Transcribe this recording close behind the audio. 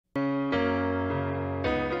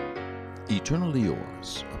Eternally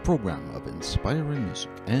Yours, a program of inspiring music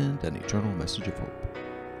and an eternal message of hope.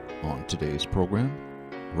 On today's program,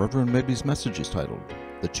 Reverend Medley's message is titled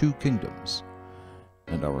The Two Kingdoms,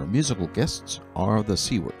 and our musical guests are the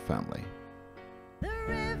Seward family. The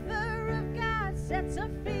river of God sets our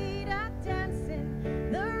feet a dancing.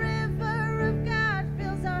 The river of God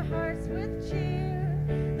fills our hearts with cheer.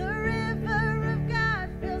 The river of God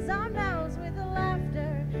fills our mouths with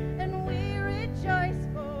laughter, and we rejoice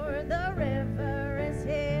for the river is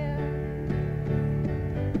here.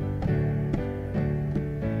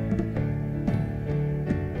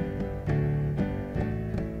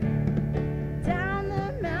 Down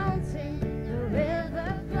the mountain, the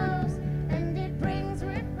river flows, and it brings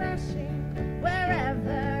refreshing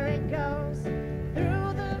wherever it goes.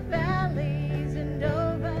 Through the valleys and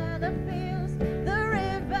over the fields, the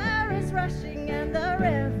river is rushing and the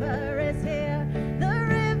river is here. The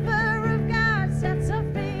river of God sets our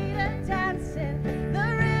feet a dancing. The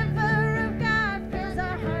river of God fills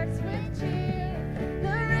our hearts with cheer.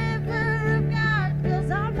 The river of God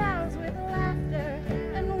fills our mouths with laughter,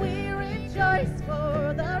 and we rejoice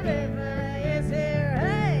for the river is here.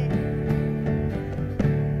 Hey!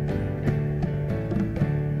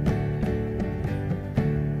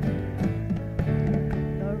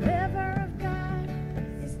 The river of God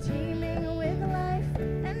is teeming with life,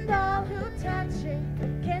 and all who touch it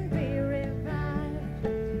can be revived.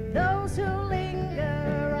 Those who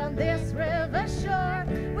linger on this river shore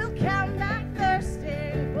will come back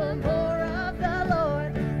thirsting for more of the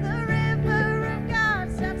Lord. The river of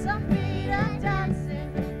God sets our feet a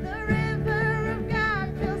dancing. The river of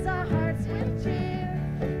God fills our hearts with cheer.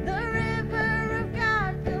 The river of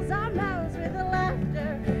God fills our mouths with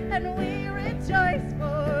laughter, and we rejoice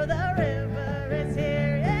for the river is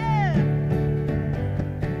here. Yeah!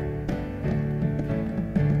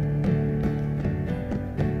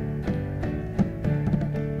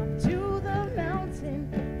 To the mountain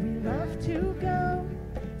we love to go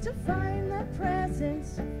to find the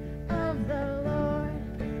presence of the Lord.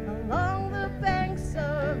 Along the banks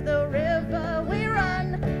of the river we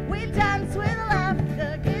run, we dance with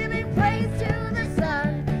laughter, giving praise to the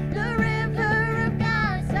sun. The river of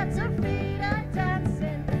God sets our feet a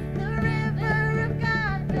dancing. The river of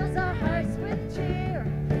God fills our hearts with cheer.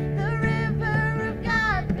 The river of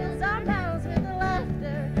God fills our mouths with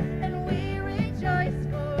laughter, and we rejoice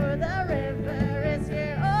for the river is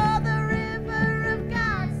here. Oh, the river of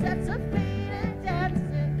God sets our feet a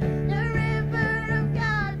dancing. The river of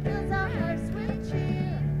God fills our hearts with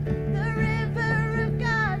cheer. The river of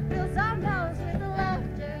God fills our mouths with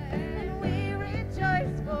laughter, and we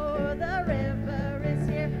rejoice for the river is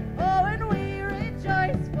here. Oh, and we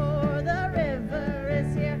rejoice for the river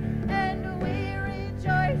is here, and we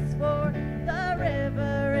rejoice for the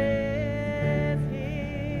river is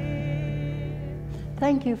here.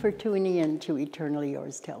 Thank you for tuning in to Eternally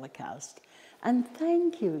Yours telecast. And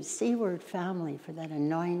thank you, Seward family, for that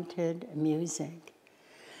anointed music.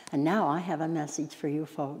 And now I have a message for you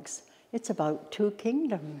folks. It's about two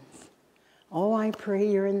kingdoms. Oh, I pray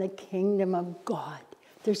you're in the kingdom of God.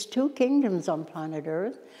 There's two kingdoms on planet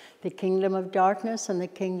Earth, the kingdom of darkness and the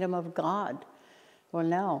kingdom of God. Well,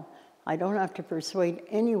 now, I don't have to persuade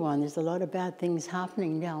anyone. There's a lot of bad things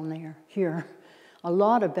happening down there, here. A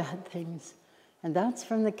lot of bad things. And that's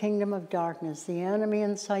from the kingdom of darkness. The enemy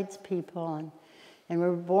incites people, and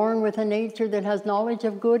we're born with a nature that has knowledge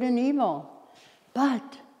of good and evil.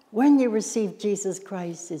 But when you receive Jesus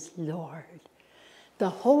Christ as Lord, the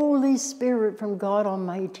Holy Spirit from God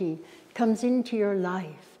Almighty comes into your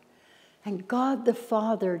life, and God the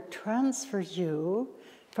Father transfers you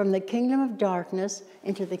from the kingdom of darkness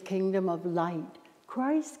into the kingdom of light,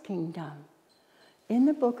 Christ's kingdom. In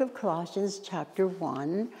the book of Colossians, chapter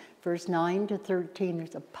 1, verse 9 to 13,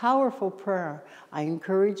 there's a powerful prayer. I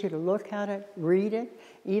encourage you to look at it, read it,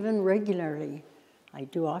 even regularly. I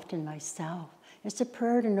do often myself. It's a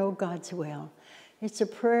prayer to know God's will. It's a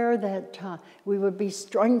prayer that we would be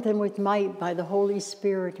strengthened with might by the Holy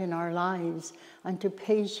Spirit in our lives unto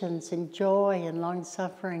patience and joy and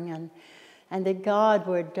long-suffering, and that God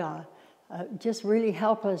would just really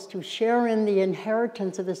help us to share in the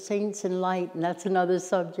inheritance of the saints in light, and that's another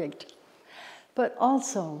subject. But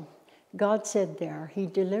also, God said there, He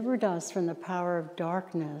delivered us from the power of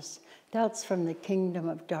darkness. That's from the kingdom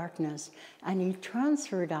of darkness. And He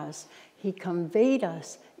transferred us, He conveyed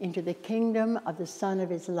us into the kingdom of the Son of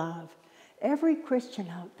His love. Every Christian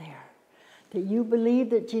out there, that you believe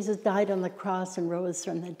that Jesus died on the cross and rose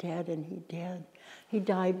from the dead, and He did. He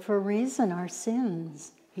died for a reason, our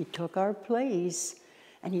sins. He took our place,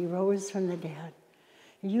 and He rose from the dead.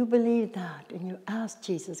 You believe that, and you ask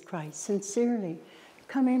Jesus Christ sincerely,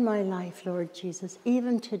 Come in my life, Lord Jesus,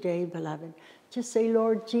 even today, beloved. Just say,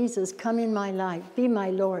 Lord Jesus, come in my life. Be my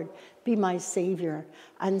Lord. Be my Savior.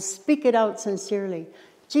 And speak it out sincerely.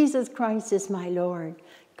 Jesus Christ is my Lord.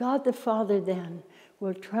 God the Father then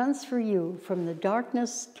will transfer you from the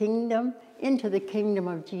darkness kingdom into the kingdom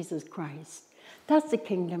of Jesus Christ. That's the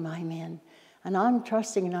kingdom I'm in. And I'm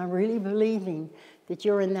trusting and I'm really believing that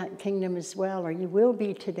you're in that kingdom as well, or you will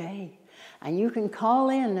be today. And you can call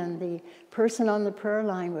in and the person on the prayer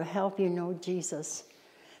line will help you know Jesus.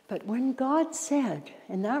 But when God said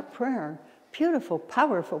in that prayer, beautiful,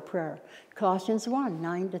 powerful prayer, Colossians 1,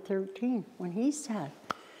 9-13, when he said,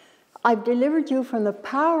 I've delivered you from the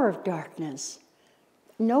power of darkness.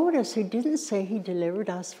 Notice he didn't say he delivered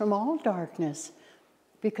us from all darkness,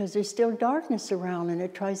 because there's still darkness around and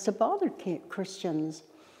it tries to bother Christians.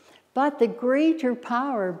 But the greater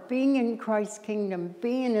power, being in Christ's kingdom,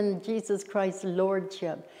 being in Jesus Christ's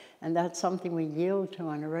lordship, and that's something we yield to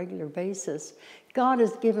on a regular basis. God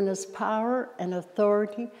has given us power and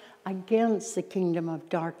authority against the kingdom of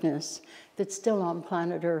darkness that's still on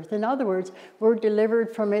planet Earth. In other words, we're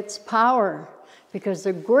delivered from its power because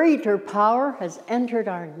the greater power has entered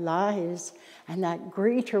our lives, and that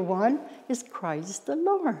greater one is Christ the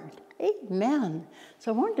Lord. Amen.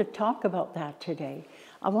 So I want to talk about that today.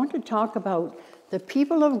 I want to talk about the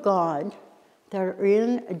people of God that are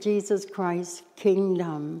in Jesus Christ's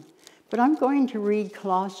kingdom. But I'm going to read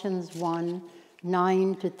Colossians 1,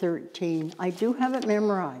 9-13. I do have it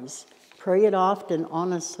memorized. Pray it often,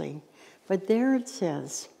 honestly. But there it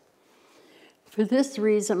says, for this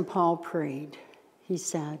reason Paul prayed. He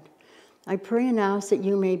said, I pray and ask that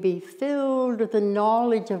you may be filled with the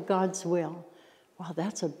knowledge of God's will. Wow,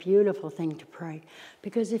 that's a beautiful thing to pray.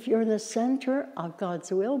 Because if you're in the center of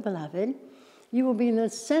God's will, beloved, you will be in the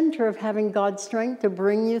center of having God's strength to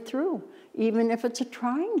bring you through, even if it's a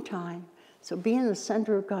trying time. So being in the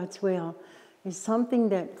center of God's will is something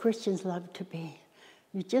that Christians love to be.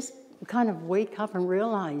 You just kind of wake up and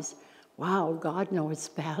realize, wow, God knows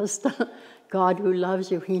best. God who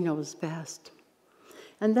loves you, he knows best.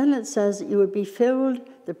 And then it says that you would be filled,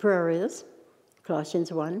 the prayer is,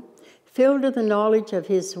 Colossians 1, filled with the knowledge of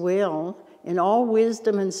his will in all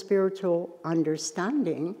wisdom and spiritual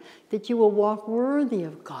understanding, that you will walk worthy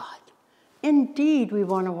of God. Indeed, we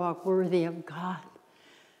want to walk worthy of God.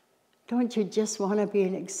 Don't you just want to be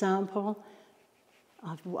an example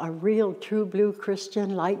of a real true blue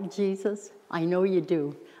Christian like Jesus? I know you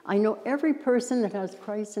do. I know every person that has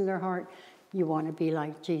Christ in their heart, you want to be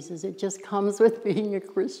like Jesus. It just comes with being a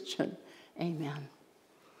Christian. Amen.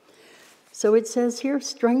 So it says here,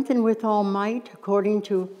 strengthened with all might according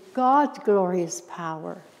to God's glorious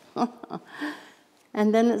power.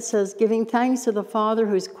 And then it says, giving thanks to the Father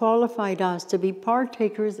who's qualified us to be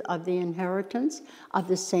partakers of the inheritance of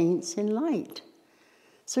the saints in light.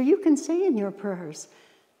 So you can say in your prayers,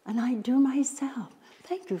 and I do myself,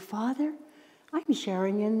 thank you, Father. I'm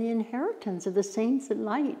sharing in the inheritance of the saints in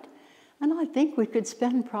light. And I think we could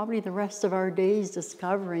spend probably the rest of our days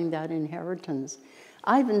discovering that inheritance.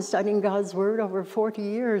 I've been studying God's Word over 40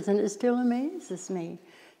 years, and it still amazes me.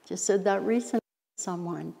 Just said that recently to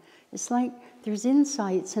someone. It's like there's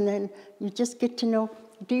insights, and then you just get to know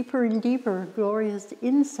deeper and deeper glorious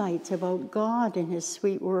insights about God and his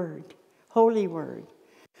sweet Word, Holy Word.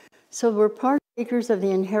 So we're partakers of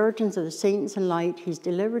the inheritance of the saints in light. He's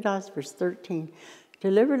delivered us, verse 13,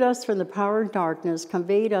 delivered us from the power of darkness,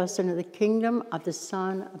 conveyed us into the kingdom of the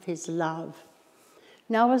Son of his love.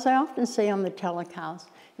 Now, as I often say on the telecast,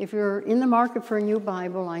 if you're in the market for a new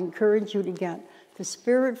Bible, I encourage you to get the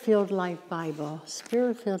Spirit-Filled Life Bible,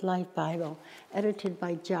 Spirit-Filled Life Bible, edited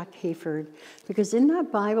by Jack Hayford. Because in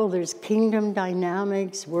that Bible, there's kingdom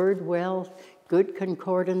dynamics, word wealth, good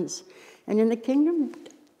concordance. And in the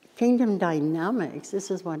kingdom dynamics,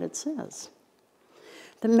 this is what it says.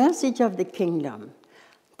 The message of the kingdom,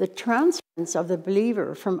 the transference of the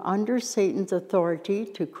believer from under Satan's authority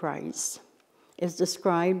to Christ, is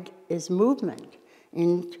described as movement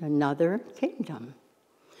into another kingdom.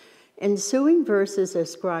 Ensuing verses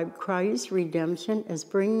describe Christ's redemption as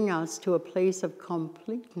bringing us to a place of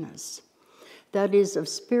completeness, that is, of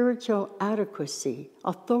spiritual adequacy,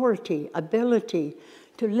 authority, ability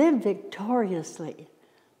to live victoriously.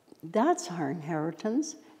 That's our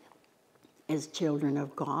inheritance as children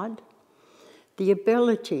of God. The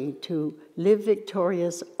ability to live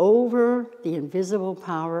victorious over the invisible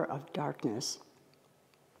power of darkness.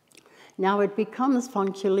 Now it becomes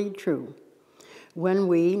functionally true when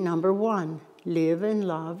we, number one, live and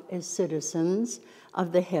love as citizens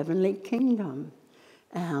of the heavenly kingdom.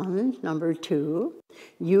 And number two,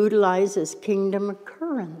 utilize as kingdom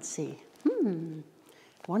currency.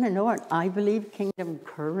 Want to know what I believe kingdom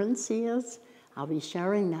currency is? I'll be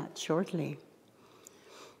sharing that shortly.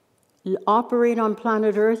 Operate on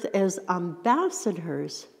planet Earth as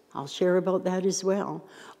ambassadors. I'll share about that as well.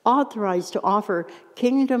 Authorized to offer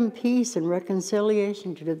kingdom peace and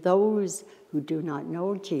reconciliation to those who do not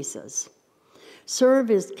know Jesus.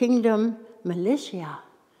 Serve as kingdom militia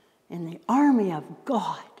in the army of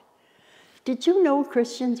God. Did you know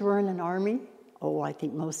Christians were in an army? Oh, I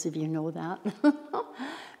think most of you know that.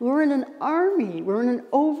 We're in an army. We're in an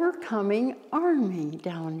overcoming army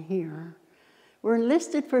down here. We're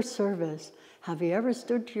enlisted for service. Have you ever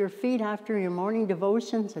stood to your feet after your morning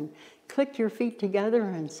devotions and clicked your feet together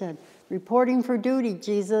and said, reporting for duty,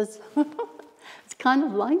 Jesus? It's kind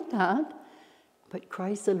of like that. But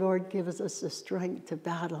Christ the Lord gives us the strength to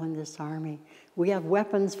battle in this army. We have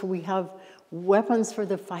weapons for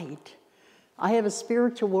the fight. I have a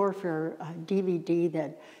spiritual warfare DVD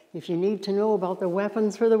that if you need to know about the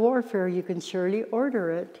weapons for the warfare, you can surely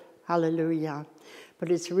order it. Hallelujah.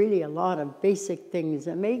 But it's really a lot of basic things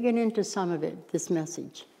that may get into some of it, this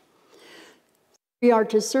message. We are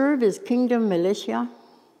to serve as kingdom militia,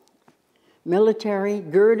 military,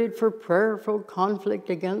 girded for prayerful conflict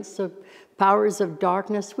against the powers of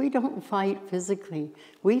darkness. We don't fight physically.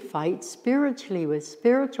 We fight spiritually with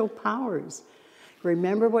spiritual powers.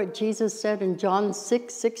 Remember what Jesus said in John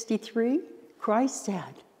 6:63? Christ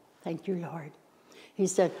said, thank you, Lord. He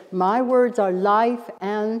said, my words are life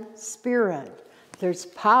and spirit. There's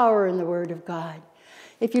power in the word of God.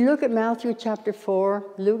 If you look at Matthew chapter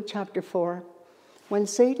 4, Luke chapter 4, when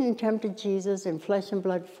Satan tempted Jesus in flesh and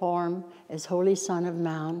blood form as Holy Son of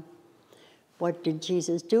Man, what did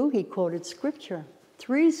Jesus do? He quoted scripture.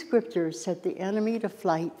 3 scriptures set the enemy to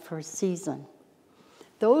flight for a season.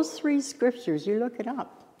 Those 3 scriptures, you look it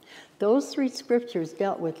up, those 3 scriptures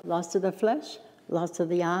dealt with lust of the flesh, lust of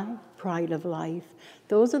the eye, pride of life.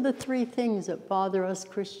 Those are the 3 things that bother us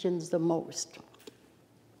Christians the most.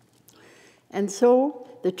 And so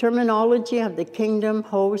the terminology of the kingdom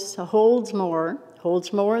holds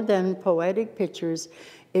more than poetic pictures.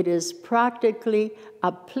 It is practically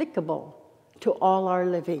applicable to all our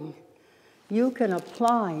living. You can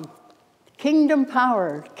apply kingdom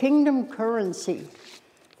power, kingdom currency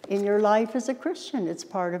in your life as a Christian. It's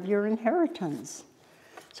part of your inheritance.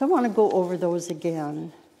 So I want to go over those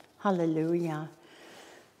again. Hallelujah.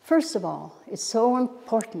 First of all, it's so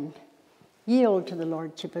important. Yield to the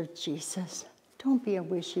Lordship of Jesus. Don't be a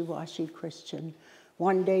wishy-washy Christian.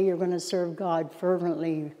 One day you're going to serve God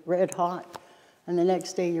fervently, red hot, and the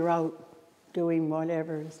next day you're out doing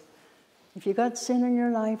whatever. If you got sin in your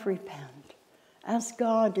life, repent. Ask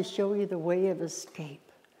God to show you the way of escape.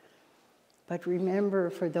 But remember,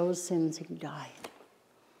 for those sins he died.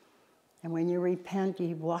 And when you repent,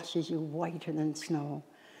 he washes you whiter than snow.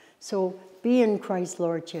 So be in Christ's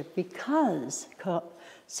Lordship, because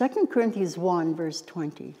 2 Corinthians 1, verse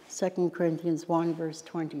 20. 2 Corinthians 1, verse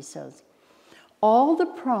 20 says, all the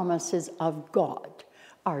promises of God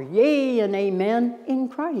are yea and amen in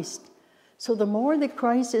Christ. So the more that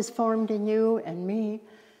Christ is formed in you and me,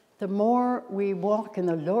 the more we walk in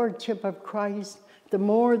the Lordship of Christ, the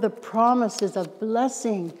more the promises of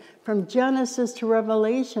blessing from Genesis to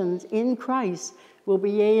Revelations in Christ will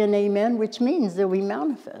be yea and amen, which means they'll be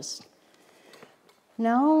manifest.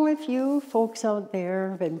 Now, if you folks out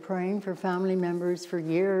there have been praying for family members for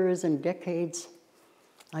years and decades,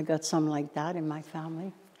 I got some like that in my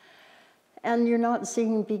family, and you're not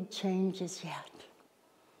seeing big changes yet,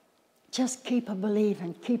 just keep a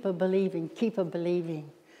believing, keep a believing, keep a believing.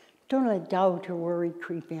 Don't let doubt or worry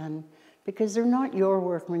creep in, because they're not your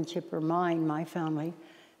workmanship or mine, my family.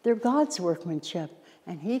 They're God's workmanship,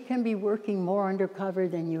 and he can be working more undercover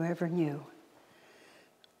than you ever knew.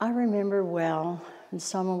 I remember well when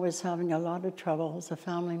someone was having a lot of trouble as a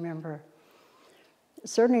family member,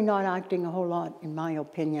 certainly not acting a whole lot, in my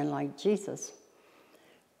opinion, like Jesus.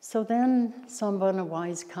 So then someone, a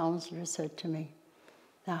wise counselor, said to me,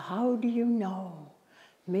 now how do you know?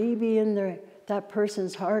 Maybe in that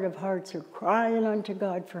person's heart of hearts are crying unto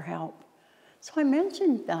God for help. So I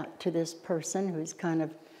mentioned that to this person who's kind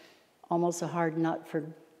of almost a hard nut for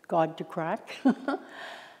God to crack.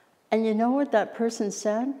 And you know what that person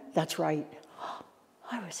said? That's right.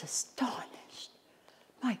 I was astonished.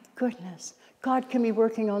 My goodness. God can be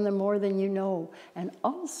working on them more than you know. And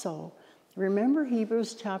also, remember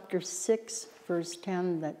Hebrews chapter 6, verse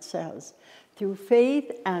 10 that says, through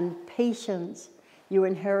faith and patience, you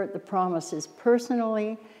inherit the promises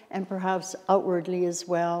personally and perhaps outwardly as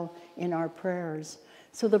well in our prayers.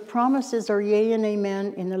 So the promises are yea and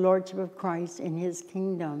amen in the Lordship of Christ in his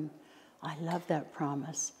kingdom. I love that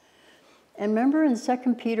promise. And remember in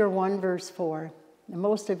 2 Peter 1, verse 4, And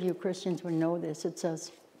most of you Christians would know this. It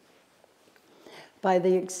says, by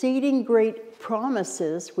the exceeding great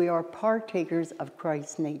promises, we are partakers of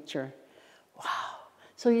Christ's nature. Wow.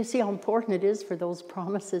 So you see how important it is for those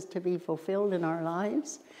promises to be fulfilled in our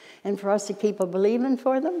lives and for us to keep a believing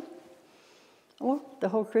for them. Well, the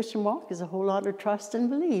whole Christian walk is a whole lot of trust and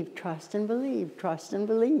believe, trust and believe, trust and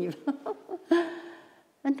believe.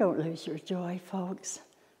 And don't lose your joy, folks.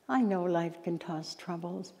 I know life can cause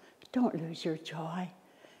troubles, but don't lose your joy.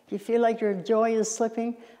 If you feel like your joy is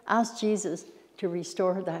slipping, ask Jesus to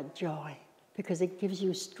restore that joy because it gives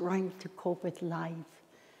you strength to cope with life.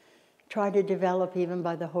 Try to develop, even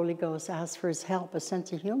by the Holy Ghost, ask for his help, a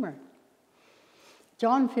sense of humor.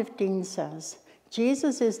 John 15 says,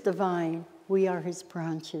 Jesus is the vine, we are his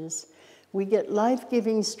branches. We get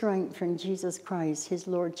life-giving strength from Jesus Christ, his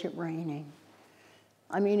lordship reigning.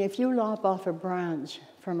 I mean, if you lop off a branch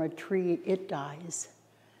from a tree, it dies.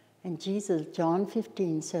 And Jesus, John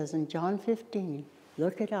 15 says, in John 15,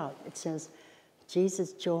 look it up, it says,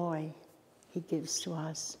 Jesus' joy he gives to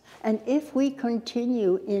us. And if we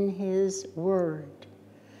continue in his word,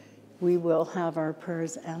 we will have our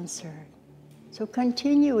prayers answered. So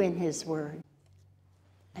continue in his word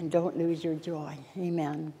and don't lose your joy.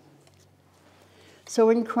 Amen. So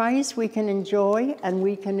in Christ we can enjoy and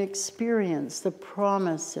we can experience the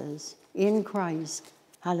promises in Christ.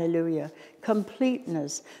 Hallelujah.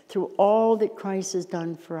 Completeness through all that Christ has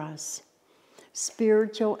done for us.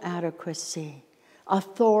 Spiritual adequacy,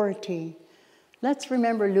 authority. Let's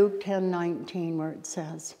remember Luke 10:19 where it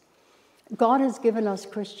says, God has given us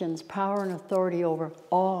Christians power and authority over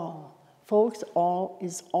all. Folks, all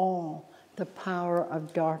is all. The power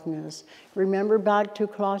of darkness. Remember back to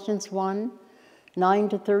Colossians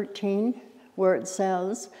 1:9-13, where it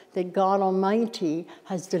says that God Almighty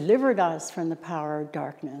has delivered us from the power of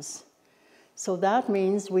darkness. So that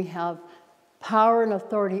means we have power and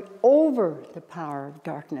authority over the power of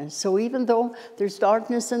darkness. So even though there's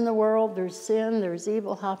darkness in the world, there's sin, there's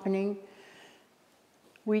evil happening,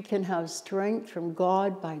 we can have strength from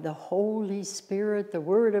God by the Holy Spirit, the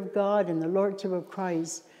Word of God, and the Lordship of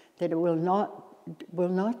Christ, that it will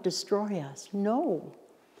not destroy us. No.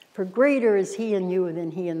 For greater is he in you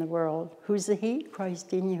than he in the world. Who's the he?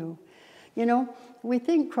 Christ in you. You know, we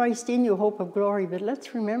think Christ in you, hope of glory, but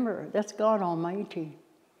let's remember, that's God Almighty.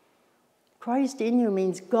 Christ in you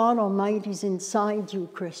means God Almighty's inside you,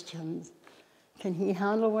 Christians. Can he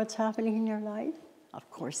handle what's happening in your life? Of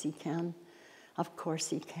course he can. Of course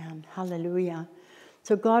he can. Hallelujah.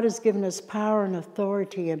 So God has given us power and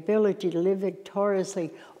authority, ability to live victoriously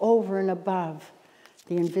over and above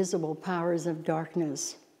the invisible powers of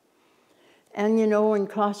darkness. And you know, in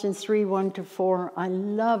Colossians 3:1-4, I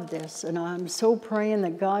love this, and I'm so praying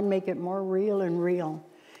that God make it more real and real.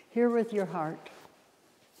 Hear with your heart,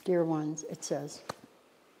 dear ones, it says,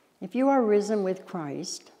 if you are risen with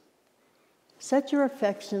Christ, set your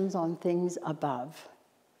affections on things above,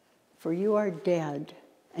 for you are dead,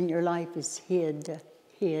 and your life is hid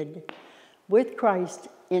with Christ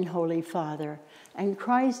in Holy Father. And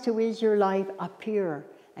Christ, who is your life, appear,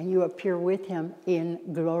 and you appear with him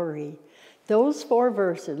in glory. Those 4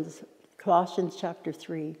 verses, Colossians chapter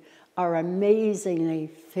 3, are amazingly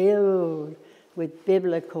filled with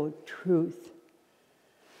biblical truth.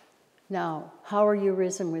 Now, how are you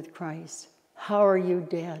risen with Christ? How are you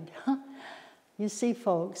dead? You see,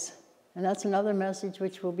 folks, and that's another message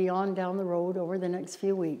which will be on down the road over the next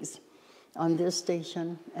few weeks on this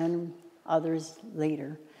station and others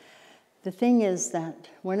later. The thing is that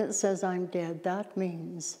when it says I'm dead, that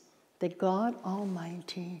means that God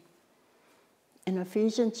Almighty, in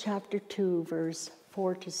Ephesians chapter 2, verse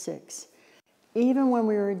 4-6, even when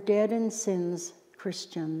we were dead in sins,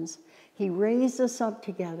 Christians, he raised us up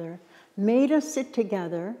together, made us sit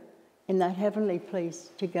together in that heavenly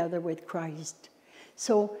place together with Christ.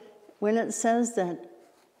 So when it says that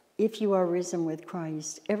if you are risen with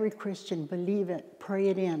Christ, every Christian, believe it, pray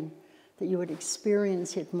it in, that you would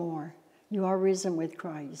experience it more. You are risen with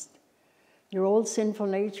Christ. Your old sinful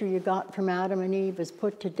nature you got from Adam and Eve is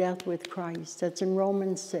put to death with Christ. That's in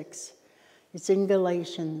Romans 6. It's in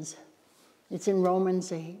Galatians. It's in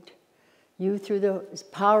Romans 8. You, through the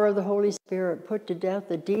power of the Holy Spirit, put to death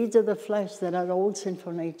the deeds of the flesh, that old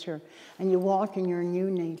sinful nature, and you walk in your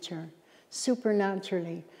new nature,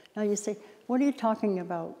 supernaturally. Now you say, what are you talking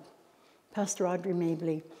about, Pastor Audrey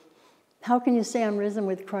Mabley? How can you say I'm risen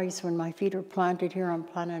with Christ when my feet are planted here on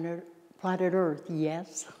planet Earth?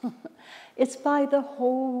 Yes. It's by the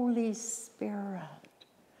Holy Spirit.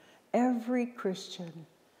 Every Christian,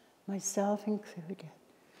 myself included,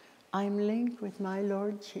 I'm linked with my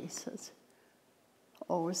Lord Jesus.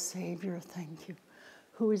 Oh, Savior, thank you.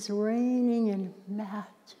 who is reigning in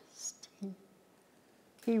majesty.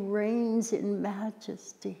 He reigns in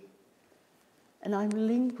majesty. And I'm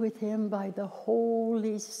linked with him by the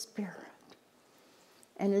Holy Spirit.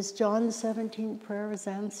 And as John 17 prayer is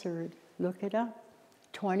answered, look it up,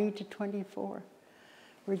 20 to 24,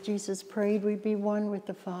 where Jesus prayed we'd be one with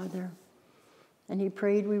the Father. And he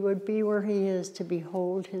prayed we would be where he is to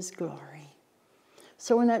behold his glory.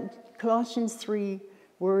 So in that Colossians 3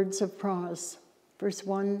 words of promise, verse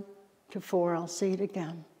 1 to 4, I'll say it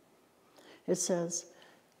again. It says,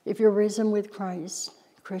 if you're risen with Christ,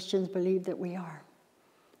 Christians believe that we are.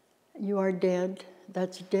 You are dead.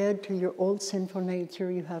 That's dead to your old sinful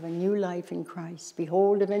nature. You have a new life in Christ.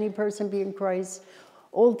 Behold, if any person be in Christ,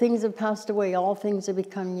 old things have passed away, all things have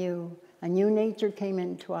become new. A new nature came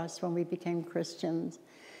into us when we became Christians.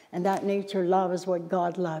 And that nature loves what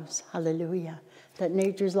God loves. Hallelujah. That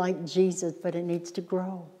nature's like Jesus, but it needs to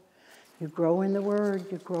grow. You grow in the Word.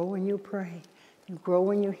 You grow when you pray. You grow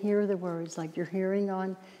when you hear the words, like you're hearing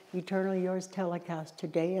on Eternally Yours telecast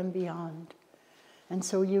today and beyond. And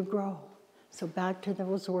so you grow. So back to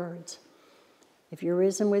those words. If you're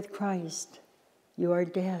risen with Christ, you are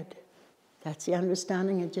dead. That's the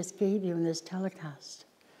understanding I just gave you in this telecast.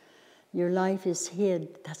 Your life is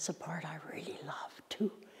hid. That's the part I really love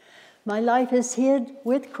too. My life is hid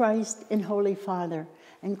with Christ in Holy Father.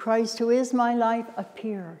 And Christ, who is my life,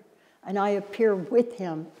 appear. And I appear with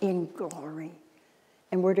him in glory.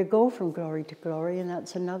 And we're to go from glory to glory, and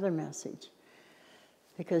that's another message.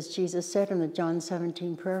 Because Jesus said in the John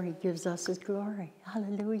 17 prayer, he gives us his glory.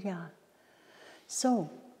 Hallelujah. So,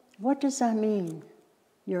 what does that mean?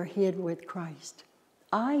 You're hid with Christ.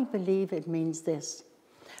 I believe it means this.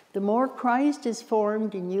 The more Christ is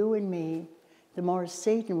formed in you and me, the more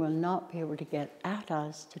Satan will not be able to get at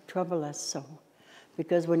us to trouble us so.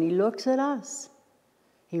 Because when he looks at us,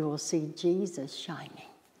 he will see Jesus shining.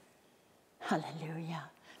 Hallelujah.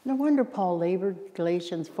 No wonder Paul labored,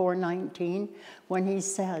 Galatians 4:19, when he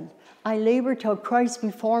said, I labor till Christ be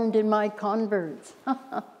formed in my converts.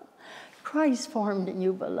 Christ formed in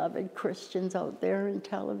you, beloved Christians out there in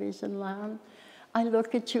television land. I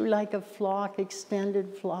look at you like a flock,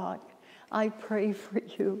 extended flock. I pray for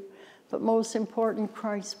you. But most important,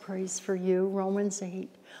 Christ prays for you, Romans 8.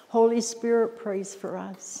 Holy Spirit prays for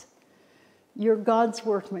us. You're God's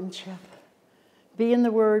workmanship. Be in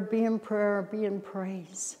the Word, be in prayer, be in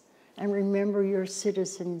praise. And remember you're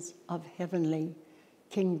citizens of heavenly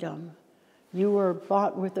kingdom. You were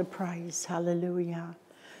bought with a price. Hallelujah.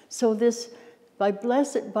 So this, by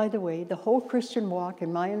the way, the whole Christian walk,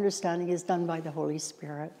 in my understanding, is done by the Holy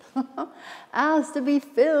Spirit. Asked to be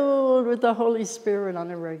filled with the Holy Spirit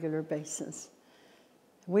on a regular basis.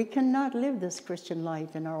 We cannot live this Christian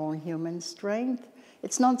life in our own human strength.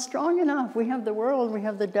 It's not strong enough. We have the world, we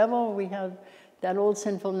have the devil, we have that old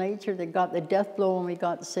sinful nature that got the death blow when we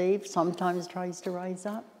got saved, sometimes tries to rise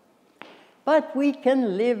up. But we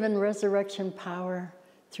can live in resurrection power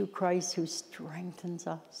through Christ who strengthens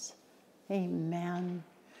us. Amen.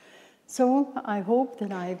 So I hope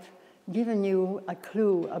that I've given you a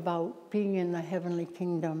clue about being in the heavenly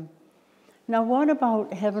kingdom. Now, what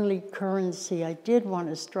about heavenly currency? I did want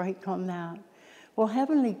to strike on that. Well,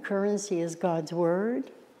 heavenly currency is God's word,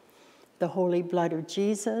 the holy blood of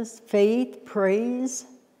Jesus, faith, praise.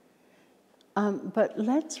 But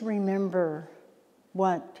let's remember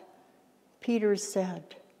what Peter said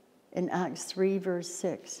in Acts 3, verse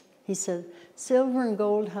 6. He said, silver and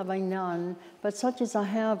gold have I none, but such as I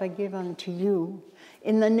have I give unto you.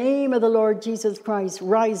 In the name of the Lord Jesus Christ,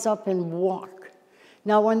 rise up and walk.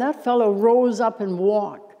 Now, when that fellow rose up and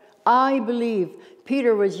walked, I believe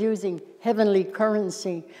Peter was using heavenly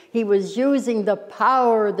currency. He was using the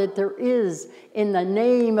power that there is in the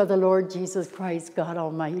name of the Lord Jesus Christ, God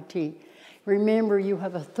Almighty. Remember, you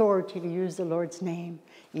have authority to use the Lord's name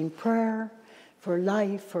in prayer, for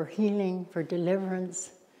life, for healing, for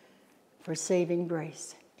deliverance, for saving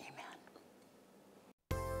grace.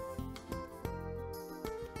 Amen.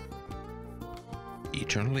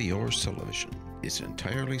 Eternally Yours Television is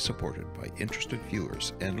entirely supported by interested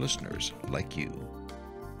viewers and listeners like you.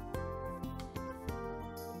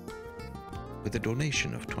 With a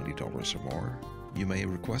donation of $20 or more, you may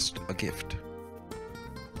request a gift.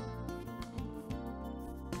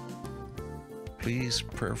 Please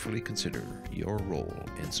prayerfully consider your role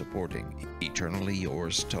in supporting Eternally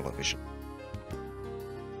Yours Television.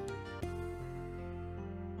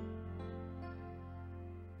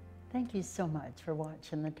 Thank you so much for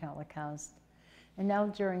watching the telecast. And now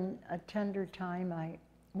during a tender time, I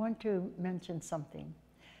want to mention something.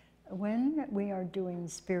 When we are doing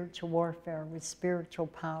spiritual warfare with spiritual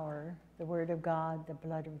power, the Word of God, the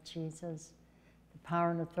blood of Jesus, the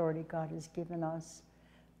power and authority God has given us.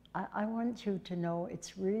 I want you to know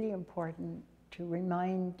it's really important to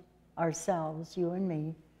remind ourselves, you and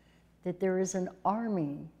me, that there is an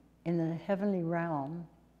army in the heavenly realm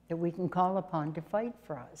that we can call upon to fight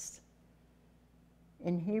for us.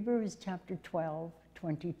 In Hebrews chapter 12,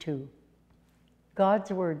 22,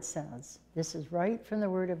 God's word says, this is right from the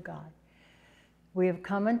word of God, we have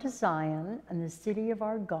come into Zion and the city of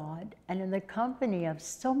our God, and in the company of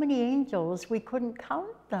so many angels we couldn't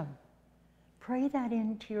count them. Pray that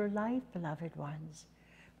into your life, beloved ones.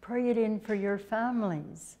 Pray it in for your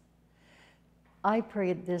families. I pray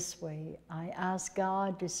it this way. I ask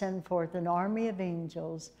God to send forth an army of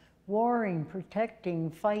angels, warring, protecting,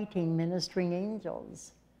 fighting, ministering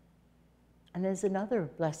angels. And there's another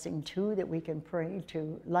blessing too that we can pray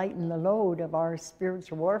to lighten the load of our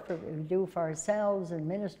spiritual warfare that we do for ourselves and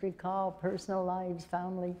ministry call, personal lives,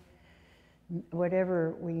 family,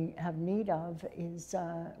 whatever we have need of is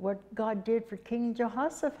what God did for King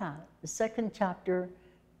Jehoshaphat. The second chapter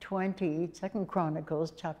 20, 2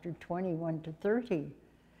 Chronicles chapter 21 to 30,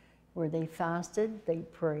 where they fasted, they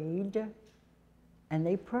prayed, and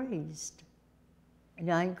they praised.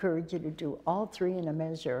 And I encourage you to do all three in a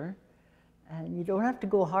measure. And you don't have to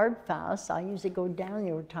go hard fast. I usually go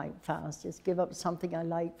Daniel type fast. Just give up something I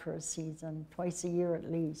like for a season, twice a year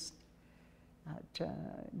at least, to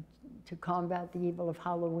combat the evil of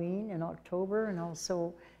Halloween in October, and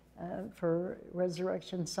also for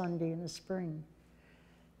Resurrection Sunday in the spring.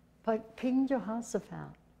 But King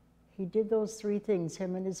Jehoshaphat, he did those three things,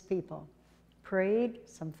 him and his people. Prayed,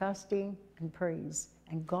 some fasting, and praise.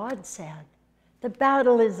 And God said, the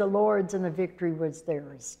battle is the Lord's and the victory was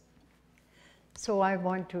theirs. So I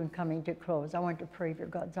want to, in coming to close, I want to pray for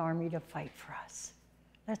God's army to fight for us.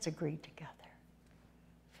 Let's agree together.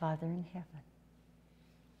 Father in heaven,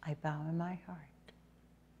 I bow in my heart,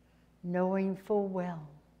 knowing full well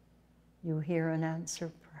you hear and answer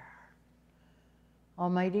prayer.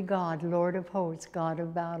 Almighty God, Lord of hosts, God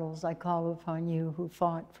of battles, I call upon you who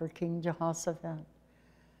fought for King Jehoshaphat.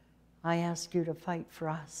 I ask you to fight for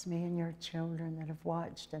us, me and your children that have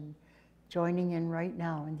watched and joining in right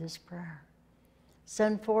now in this prayer.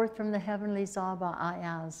 Send forth from the heavenly Abba, I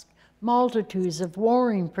ask, multitudes of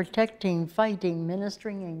warring, protecting, fighting,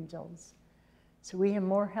 ministering angels. So we have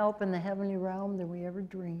more help in the heavenly realm than we ever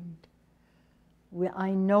dreamed.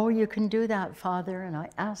 I know you can do that, Father, and I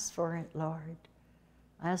ask for it, Lord.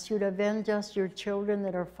 I ask you to avenge us, your children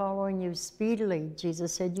that are following you speedily.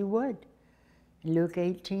 Jesus said you would. Luke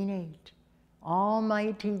 18:8.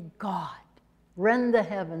 Almighty God, rend the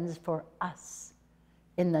heavens for us.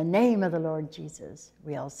 In the name of the Lord Jesus,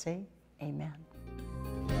 we all say, amen.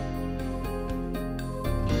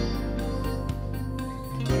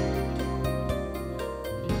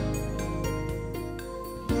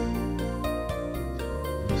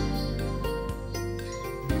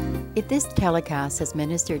 If this telecast has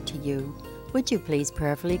ministered to you, would you please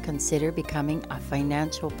prayerfully consider becoming a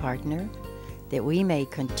financial partner, that we may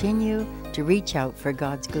continue to reach out for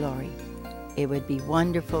God's glory? It would be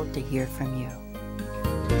wonderful to hear from you.